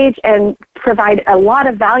engage and provide a lot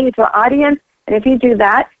of value to the audience. And if you do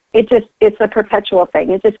that, it's a perpetual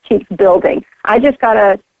thing. It just keeps building. I just got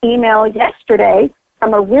an email yesterday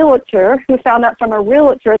from a realtor who found out from a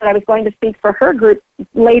realtor that I was going to speak for her group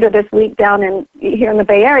later this week down here in the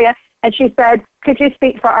Bay Area, and she said, could you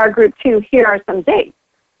speak for our group too? Here are some dates.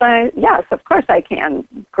 So, yes, of course I can.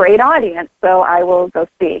 Great audience, so I will go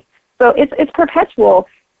speak. So it's perpetual.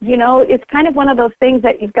 It's kind of one of those things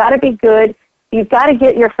that you've got to be good. You've got to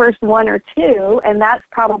get your first one or two, and that's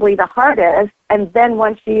probably the hardest. And then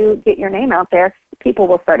once you get your name out there, people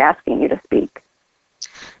will start asking you to speak.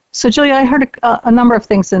 So, Julia, I heard a number of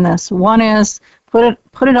things in this. One is put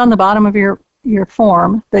it on the bottom of your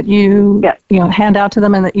form that you hand out to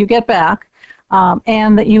them and that you get back,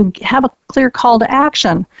 and that you have a clear call to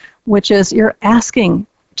action, which is you're asking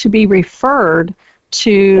to be referred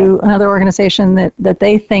to another organization that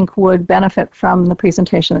they think would benefit from the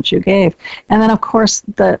presentation that you gave. And then, of course,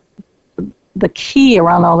 the key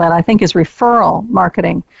around all that, I think, is referral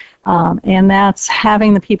marketing. And that's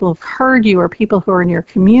having the people who've heard you or people who are in your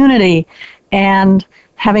community and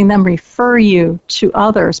having them refer you to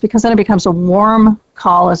others, because then it becomes a warm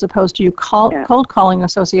call as opposed to you cold calling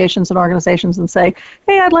associations and organizations and say,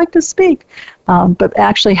 hey, I'd like to speak. But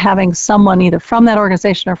actually having someone either from that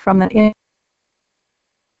organization or from that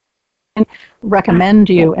recommend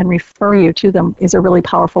you and refer you to them is a really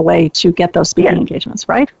powerful way to get those speaking engagements,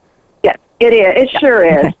 right? Yes, it is. It sure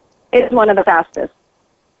is. Okay. It's one of the fastest,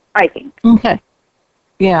 I think. Okay.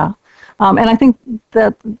 Yeah. And I think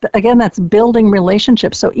that, again, that's building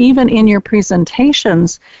relationships. So even in your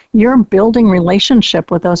presentations, you're building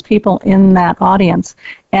relationship with those people in that audience.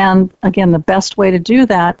 And again, the best way to do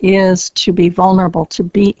that is to be vulnerable, to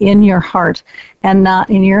be in your heart and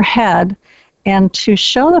not in your head, and to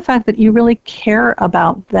show the fact that you really care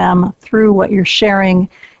about them through what you're sharing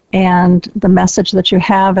and the message that you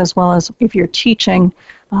have, as well as if you're teaching,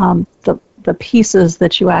 the pieces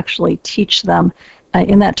that you actually teach them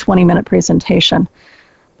in that 20-minute presentation.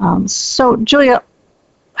 So, Julia,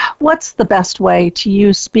 what's the best way to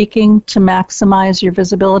use speaking to maximize your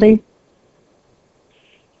visibility?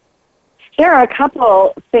 There are a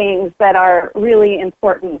couple things that are really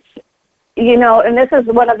important. You know, and this is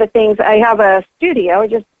one of the things, I have a studio, I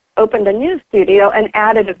just opened a new studio and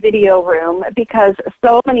added a video room because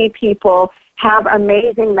so many people have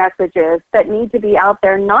amazing messages that need to be out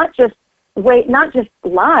there, not just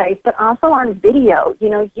live, but also on video. You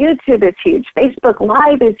know, YouTube is huge. Facebook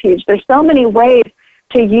Live is huge. There's so many ways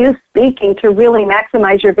to use speaking to really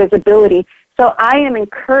maximize your visibility. So I am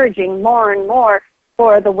encouraging more and more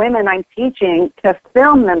for the women I'm teaching to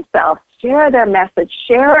film themselves, share their message,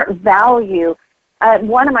 share value.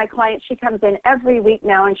 One of my clients, she comes in every week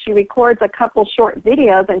now and she records a couple short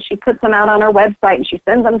videos and she puts them out on her website and she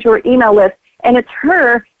sends them to her email list. And it's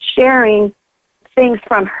her sharing things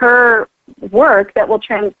from her work that will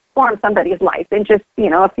transform somebody's life in just,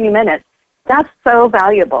 a few minutes. That's so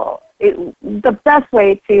valuable. The best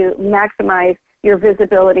way to maximize your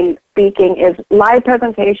visibility speaking is live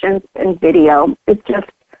presentations and video. It's just,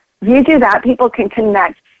 if you do that, people can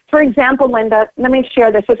connect. For example, Linda, let me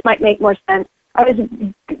share this. This might make more sense. I was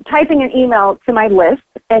typing an email to my list,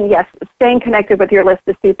 and yes, staying connected with your list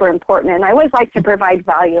is super important, and I always like to provide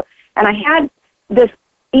value. And I had this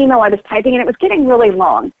email I was typing, and it was getting really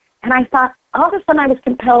long. And I thought, all of a sudden I was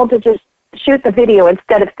compelled to just shoot the video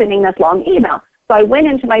instead of sending this long email. So I went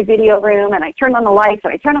into my video room, and I turned on the lights,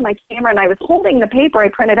 and I turned on my camera, and I was holding the paper I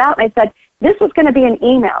printed out, and I said, this was going to be an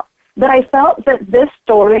email. But I felt that this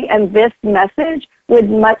story and this message would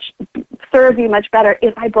serve you much better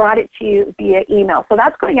if I brought it to you via email. So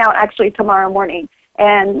that's going out actually tomorrow morning.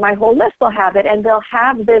 And my whole list will have it, and they'll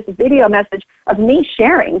have this video message of me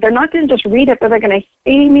sharing. They're not going to just read it, but they're going to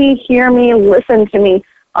see me, hear me, listen to me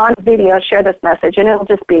on video, share this message, and it'll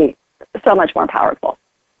just be so much more powerful.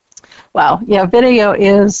 Wow. Yeah, video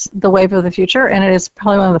is the wave of the future, and it is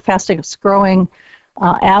probably one of the fastest growing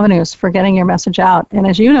avenues for getting your message out. And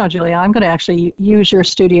as you know, Julia, I'm going to actually use your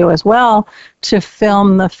studio as well to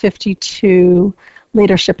film the 52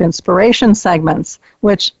 leadership inspiration segments,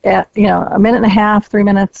 which a minute and a half, 3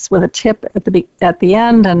 minutes with a tip at the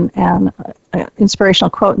end and an inspirational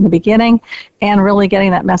quote in the beginning, and really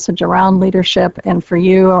getting that message around leadership and for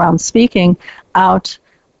you around speaking out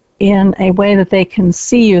in a way that they can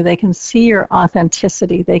see you, they can see your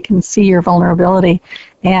authenticity, they can see your vulnerability.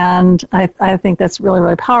 And I think that's really,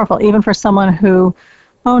 really powerful, even for someone who,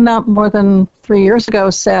 not more than 3 years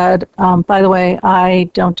ago said, by the way,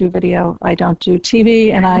 I don't do video, I don't do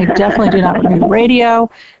TV, and I definitely do not do radio,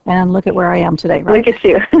 and look at where I am today, right? Look at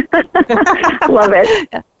you. Love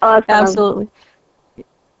it. Awesome. Absolutely.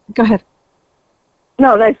 Go ahead.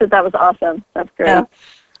 No, I said that was awesome. That's great. Yeah.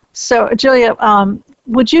 So, Julia,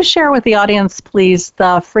 would you share with the audience, please,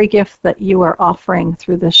 the free gift that you are offering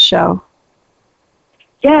through this show?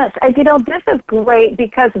 Yes, this is great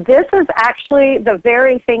because this is actually the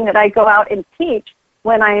very thing that I go out and teach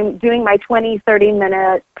when I'm doing my 20,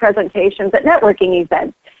 30-minute presentations at networking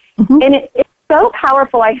events. Mm-hmm. And it's so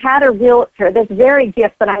powerful. I had a realtor, this very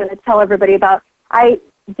gift that I'm going to tell everybody about. I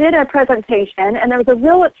did a presentation, and there was a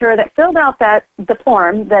realtor that filled out the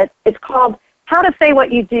form that it's called How to Say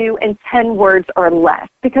What You Do in 10 Words or Less,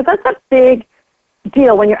 because that's a big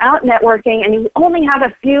deal when you're out networking and you only have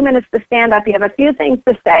a few minutes to stand up, you have a few things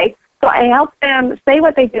to say. So I help them say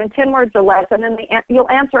what they do in 10 words or less, and then you'll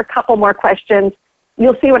answer a couple more questions.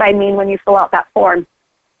 You'll see what I mean when you fill out that form.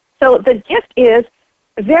 So the gift is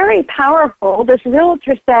very powerful. This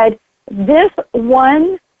realtor said, this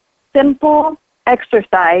one simple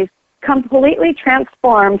exercise completely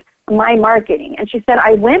transformed my marketing. And she said,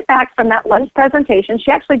 I went back from that lunch presentation. She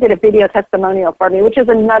actually did a video testimonial for me, which is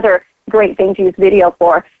another great thing to use video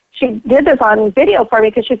for. She did this on video for me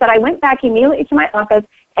because she said, I went back immediately to my office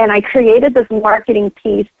and I created this marketing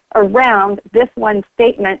piece around this one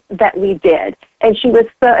statement that we did. And she's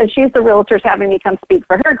the realtors having me come speak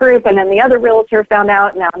for her group, and then the other realtor found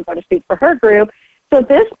out, now I'm going to speak for her group. So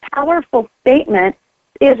this powerful statement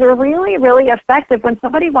is really, really effective when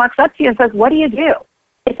somebody walks up to you and says, what do you do?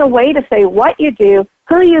 It's a way to say what you do,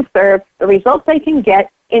 who you serve, the results they can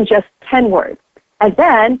get in just 10 words. And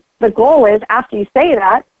then the goal is, after you say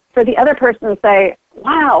that, for the other person to say,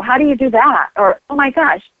 wow, how do you do that? Or, oh my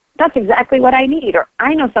gosh, that's exactly what I need. Or,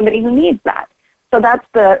 I know somebody who needs that. So that's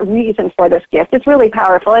the reason for this gift. It's really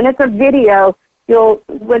powerful. And it's a video.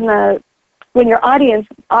 When your audience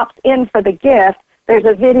opts in for the gift, there's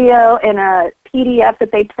a video and a PDF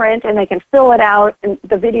that they print, and they can fill it out. And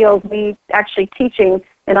the video is me actually teaching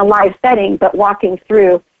in a live setting, but walking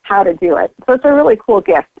through how to do it. So it's a really cool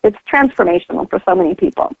gift. It's transformational for so many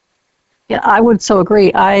people. Yeah, I would so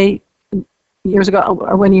agree. Years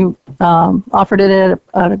ago, when you offered it at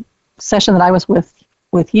a session that I was with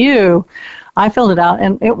you, I filled it out,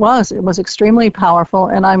 and it was extremely powerful,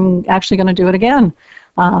 and I'm actually going to do it again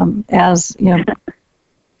as, you know,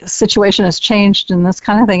 the situation has changed and this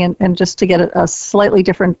kind of thing, and just to get a slightly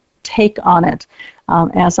different take on it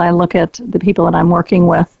as I look at the people that I'm working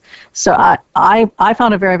with. So I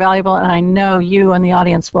found it very valuable, and I know you and the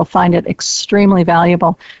audience will find it extremely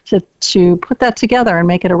valuable to put that together and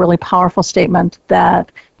make it a really powerful statement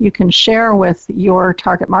that you can share with your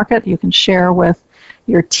target market, you can share with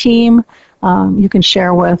your team, you can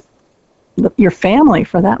share with your family,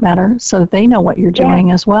 for that matter, so that they know what you're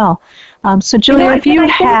doing as well. So, Julia, if you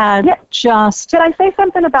had just... Could I say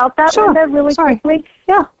something about that, Sure. Linda, really quickly?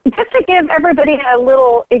 Yeah. Just to give everybody a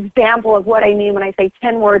little example of what I mean when I say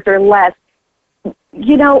 10 words or less.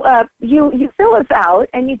 You know, you fill this out,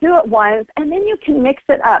 and you do it once, and then you can mix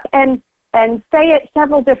it up and say it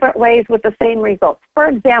several different ways with the same results. For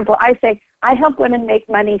example, I say, I help women make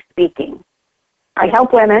money speaking. I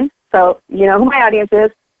help women, so you know who my audience is.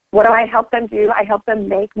 What do I help them do? I help them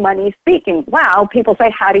make money speaking. Wow, people say,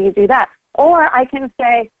 how do you do that? Or I can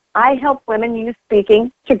say, I help women use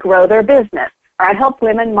speaking to grow their business. Or I help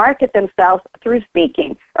women market themselves through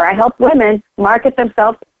speaking. Or I help women market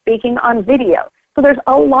themselves speaking on video. So there's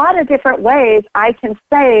a lot of different ways I can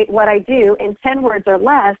say what I do in 10 words or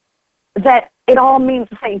less that it all means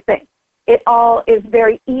the same thing. It all is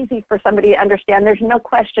very easy for somebody to understand. There's no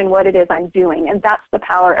question what it is I'm doing, and that's the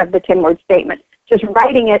power of the 10-word statement. Just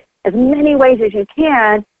writing it as many ways as you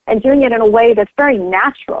can and doing it in a way that's very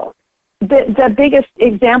natural. The biggest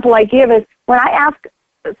example I give is when I ask,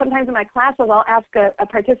 sometimes in my classes, I'll ask a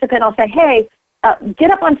participant, I'll say, hey,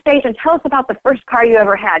 get up on stage and tell us about the first car you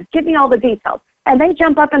ever had. Give me all the details. And they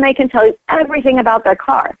jump up and they can tell you everything about their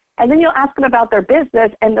car. And then you'll ask them about their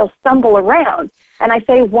business, and they'll stumble around. And I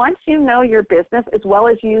say, once you know your business as well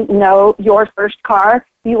as you know your first car,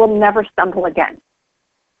 you will never stumble again.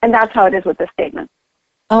 And that's how it is with this statement.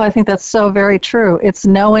 Oh, I think that's so very true. It's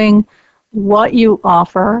knowing what you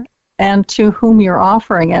offer and to whom you're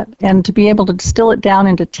offering it, and to be able to distill it down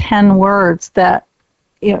into 10 words that,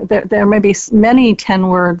 you know, there may be many 10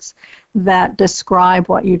 words that describe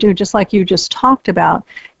what you do, just like you just talked about.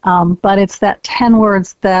 But it's that 10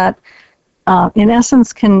 words that, in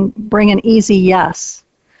essence, can bring an easy yes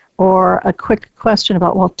or a quick question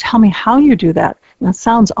about, well, tell me how you do that. That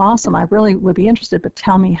sounds awesome. I really would be interested, but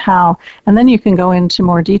tell me how. And then you can go into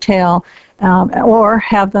more detail or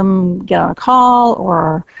have them get on a call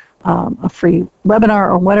or a free webinar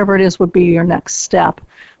or whatever it is would be your next step.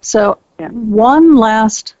 So one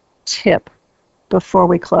last tip before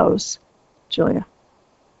we close, Julia.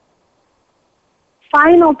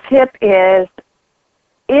 Final tip is,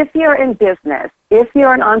 if you're in business, if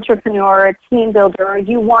you're an entrepreneur, a team builder, or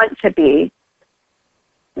you want to be,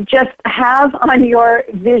 just have on your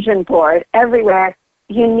vision board everywhere,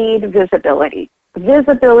 you need visibility.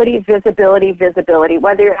 Visibility, visibility, visibility.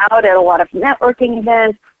 Whether you're out at a lot of networking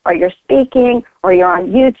events, or you're speaking, or you're on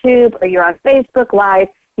YouTube, or you're on Facebook Live,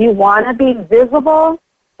 you want to be visible.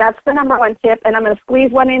 That's the number one tip. And I'm going to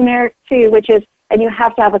squeeze one in there too, which is, and you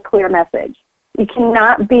have to have a clear message. You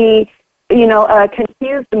cannot be, a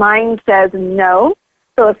confused mind says no.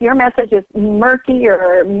 So if your message is murky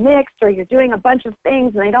or mixed, or you're doing a bunch of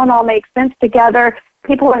things and they don't all make sense together,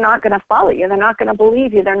 people are not going to follow you. They're not going to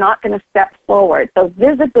believe you. They're not going to step forward. So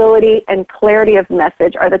visibility and clarity of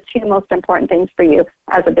message are the two most important things for you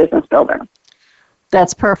as a business builder.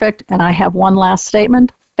 That's perfect. And I have one last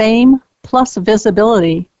statement. Fame plus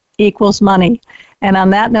visibility equals money. And on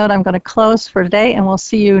that note, I'm going to close for today, and we'll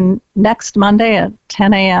see you next Monday at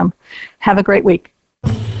 10 a.m. Have a great week.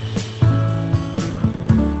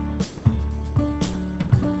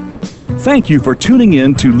 Thank you for tuning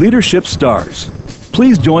in to Leadership Stars.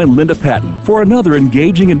 Please join Linda Patton for another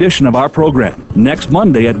engaging edition of our program next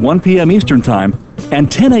Monday at 1 p.m. Eastern Time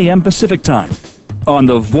and 10 a.m. Pacific Time on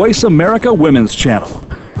the Voice America Women's Channel.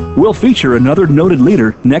 We'll feature another noted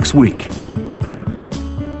leader next week.